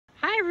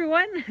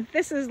everyone.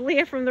 This is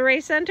Leah from the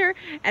Race Center,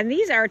 and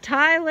these are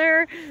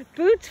Tyler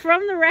boots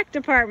from the rec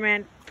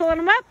department. Pulling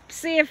them up,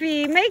 see if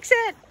he makes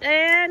it,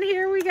 and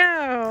here we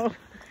go.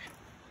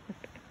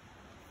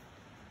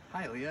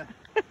 Hi, Leah.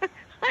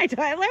 Hi,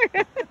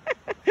 Tyler.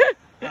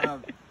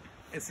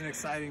 It's an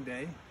exciting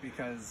day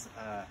because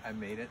I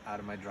made it out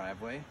of my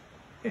driveway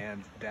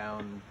and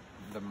down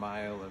the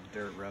mile of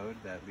dirt road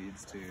that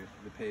leads to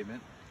the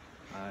pavement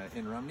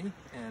in Rumney.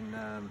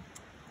 And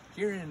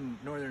here in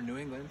northern New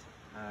England,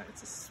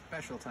 it's a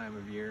special time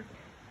of year,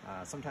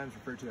 sometimes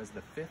referred to as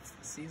the fifth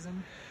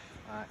season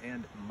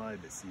and mud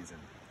season.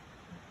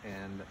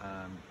 And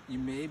you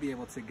may be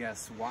able to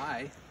guess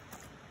why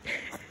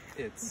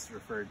it's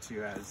referred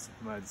to as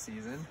mud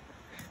season.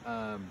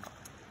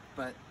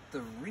 But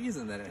the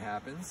reason that it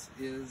happens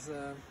is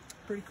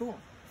pretty cool.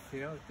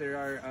 You know, there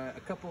are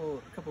a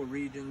couple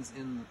regions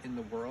in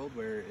the world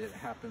where it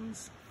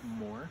happens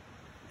more,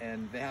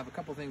 and they have a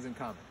couple things in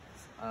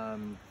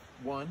common.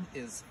 One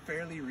is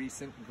fairly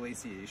recent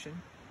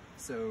glaciation.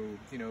 So,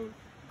 you know,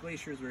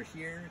 glaciers were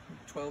here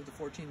 12 to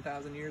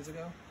 14,000 years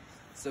ago.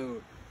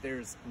 So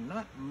there's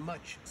not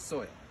much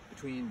soil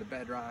between the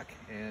bedrock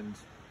and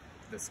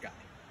the sky.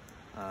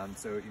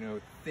 So, you know,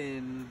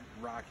 thin,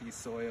 rocky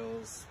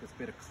soils with a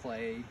bit of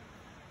clay,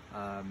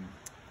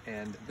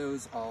 and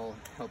those all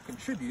help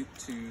contribute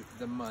to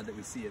the mud that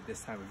we see at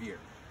this time of year.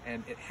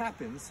 And it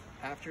happens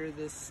after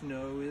the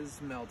snow is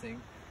melting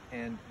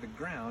and the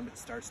ground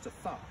starts to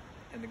thaw.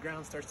 And the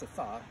ground starts to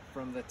thaw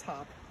from the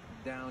top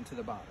down to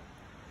the bottom.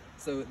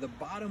 So the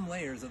bottom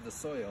layers of the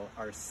soil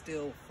are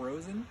still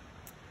frozen,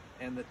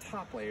 and the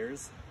top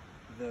layers,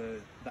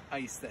 the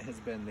ice that has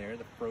been there,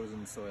 the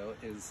frozen soil,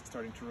 is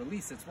starting to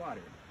release its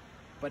water.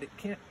 But it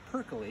can't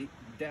percolate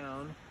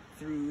down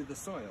through the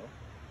soil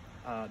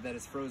that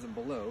is frozen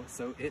below,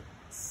 so it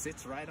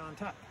sits right on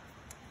top.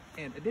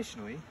 And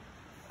additionally,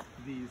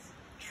 these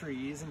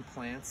trees and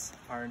plants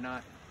are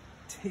not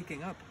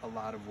taking up a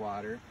lot of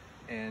water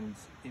and,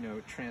 you know,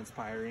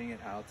 transpiring it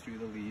out through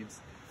the leaves,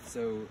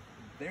 so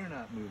they're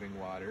not moving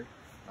water.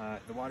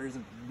 The water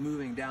isn't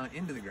moving down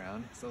into the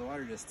ground, so the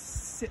water just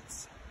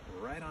sits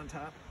right on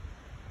top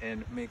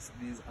and makes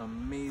these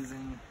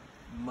amazing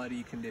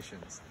muddy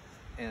conditions.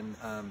 And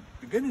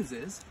the good news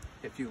is,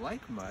 if you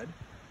like mud,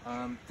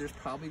 there's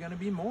probably going to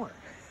be more,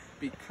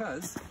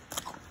 because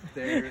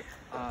there,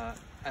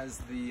 as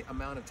the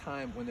amount of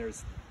time when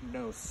there's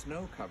no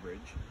snow coverage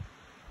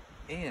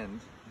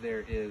and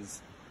there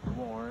is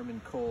warm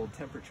and cold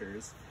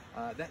temperatures,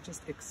 that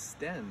just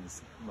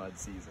extends mud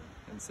season.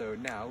 And so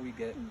now we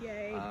get,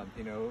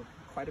 you know,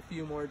 quite a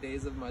few more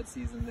days of mud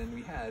season than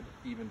we had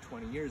even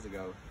 20 years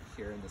ago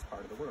here in this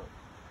part of the world.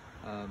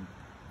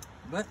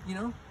 But, you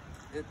know,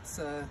 it's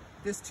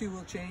this too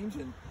will change,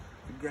 and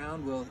the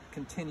ground will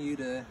continue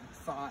to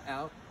thaw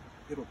out.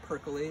 It'll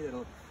percolate,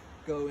 it'll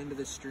go into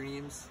the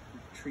streams,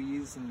 the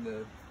trees and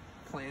the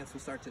plants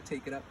will start to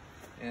take it up,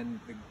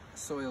 and the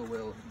soil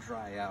will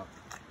dry out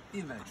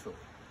eventually.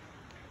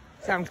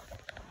 Sounds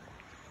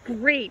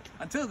great.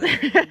 Until then,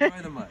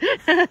 enjoy the mud.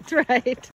 That's right.